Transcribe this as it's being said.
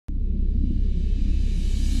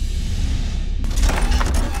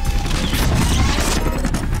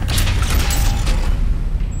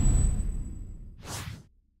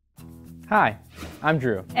Hi, I'm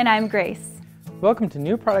Drew. And I'm Grace. Welcome to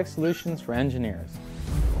New Product Solutions for Engineers.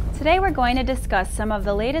 Today we're going to discuss some of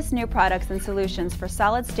the latest new products and solutions for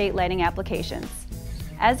solid-state lighting applications.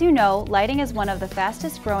 As you know, lighting is one of the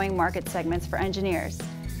fastest growing market segments for engineers.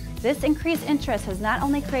 This increased interest has not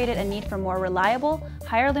only created a need for more reliable,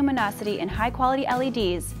 higher luminosity and high-quality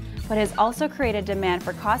LEDs, but has also created demand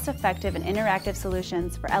for cost-effective and interactive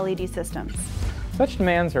solutions for LED systems. Such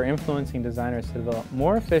demands are influencing designers to develop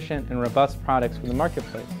more efficient and robust products for the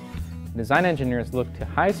marketplace. Design engineers look to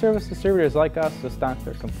high service distributors like us to stock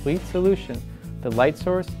their complete solution to light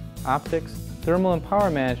source, optics, thermal and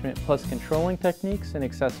power management, plus controlling techniques and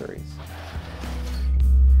accessories.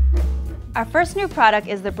 Our first new product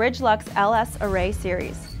is the Bridgelux LS Array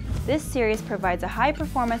series. This series provides a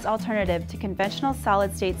high-performance alternative to conventional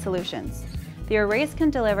solid-state solutions. The arrays can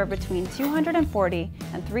deliver between 240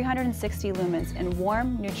 and 360 lumens in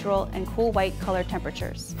warm, neutral, and cool white color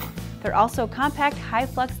temperatures. They're also compact,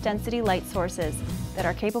 high-flux density light sources that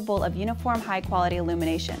are capable of uniform, high-quality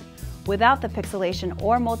illumination, without the pixelation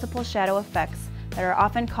or multiple shadow effects that are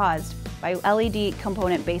often caused by LED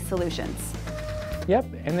component-based solutions. Yep,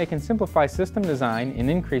 and they can simplify system design and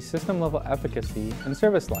increase system-level efficacy and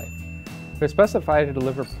service life. They're specified to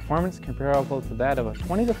deliver performance comparable to that of a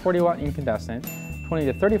 20 to 40 watt incandescent, 20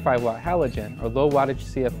 to 35 watt halogen, or low wattage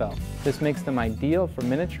CFL. This makes them ideal for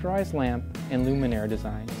miniaturized lamp and luminaire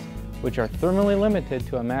designs, which are thermally limited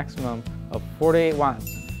to a maximum of 4 to 8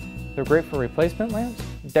 watts. They're great for replacement lamps,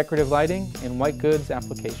 decorative lighting, and white goods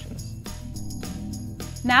applications.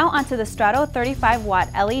 Now onto the STRATO 35 watt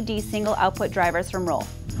LED single output drivers from ROAL.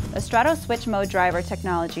 The STRATO switch mode driver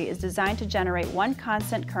technology is designed to generate one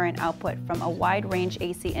constant current output from a wide range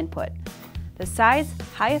AC input. The size,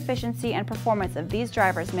 high efficiency, and performance of these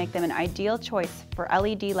drivers make them an ideal choice for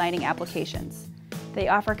LED lighting applications. They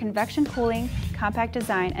offer convection cooling, compact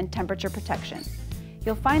design, and temperature protection.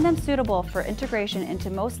 You'll find them suitable for integration into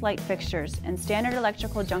most light fixtures and standard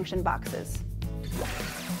electrical junction boxes.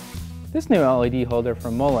 This new LED holder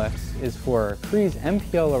from Molex is for Cree's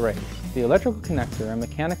MPL arrays. The electrical connector and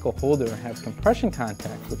mechanical holder have compression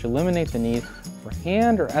contacts which eliminate the need for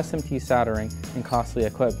hand or SMT soldering and costly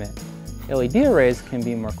equipment. LED arrays can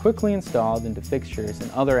be more quickly installed into fixtures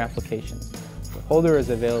and other applications. The holder is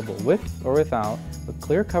available with or without a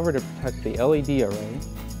clear cover to protect the LED array,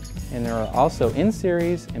 and there are also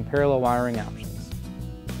in-series and parallel wiring options.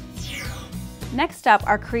 Next up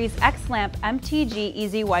are Cree's XLamp MTG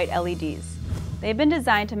EasyWhite LEDs. They've been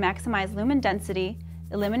designed to maximize lumen density,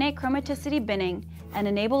 eliminate chromaticity binning, and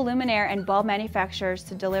enable luminaire and bulb manufacturers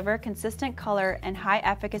to deliver consistent color and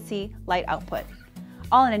high-efficacy light output,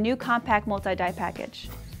 all in a new compact multi-die package.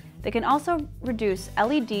 They can also reduce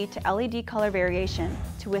LED to LED color variation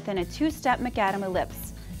to within a two-step macadam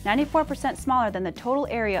ellipse, 94% smaller than the total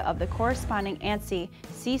area of the corresponding ANSI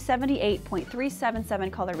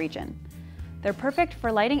C78.377 color region. They're perfect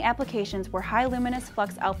for lighting applications where high luminous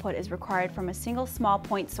flux output is required from a single small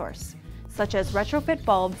point source, such as retrofit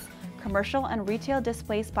bulbs, commercial and retail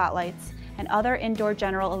display spotlights, and other indoor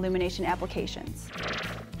general illumination applications.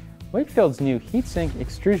 Wakefield's new heatsink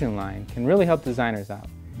extrusion line can really help designers out.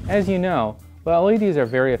 As you know, while LEDs are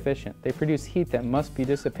very efficient, they produce heat that must be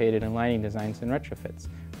dissipated in lighting designs and retrofits.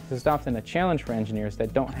 This is often a challenge for engineers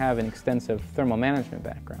that don't have an extensive thermal management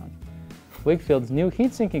background. Wakefield's new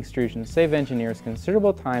heatsink extrusions save engineers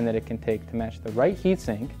considerable time that it can take to match the right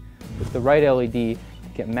heatsink with the right LED to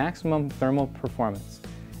get maximum thermal performance,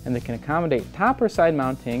 and they can accommodate top or side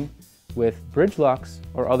mounting with Bridgelux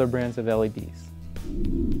or other brands of LEDs.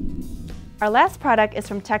 Our last product is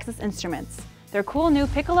from Texas Instruments, their cool new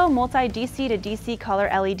Piccolo multi-DC to DC color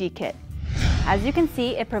LED kit. As you can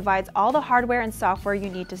see, it provides all the hardware and software you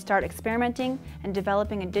need to start experimenting and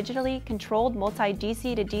developing a digitally controlled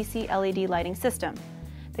multi-DC to DC LED lighting system.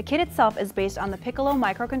 The kit itself is based on the Piccolo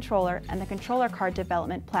microcontroller and the controller card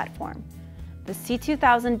development platform. The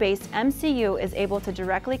C2000-based MCU is able to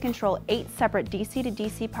directly control 8 separate DC to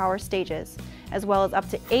DC power stages, as well as up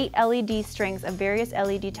to 8 LED strings of various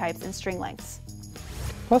LED types and string lengths.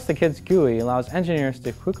 Plus, the kit's GUI allows engineers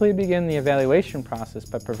to quickly begin the evaluation process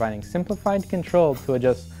by providing simplified control to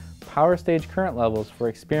adjust power stage current levels for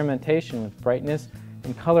experimentation with brightness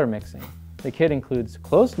and color mixing. The kit includes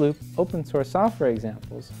closed-loop, open-source software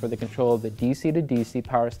examples for the control of the DC to DC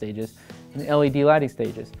power stages and LED lighting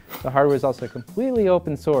stages. The hardware is also completely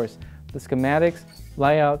open source. The schematics,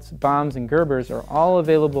 layouts, BOMs, and Gerbers are all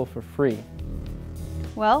available for free.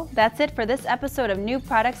 Well, that's it for this episode of New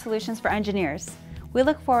Product Solutions for Engineers. We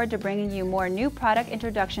look forward to bringing you more new product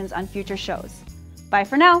introductions on future shows. Bye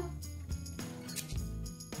for now!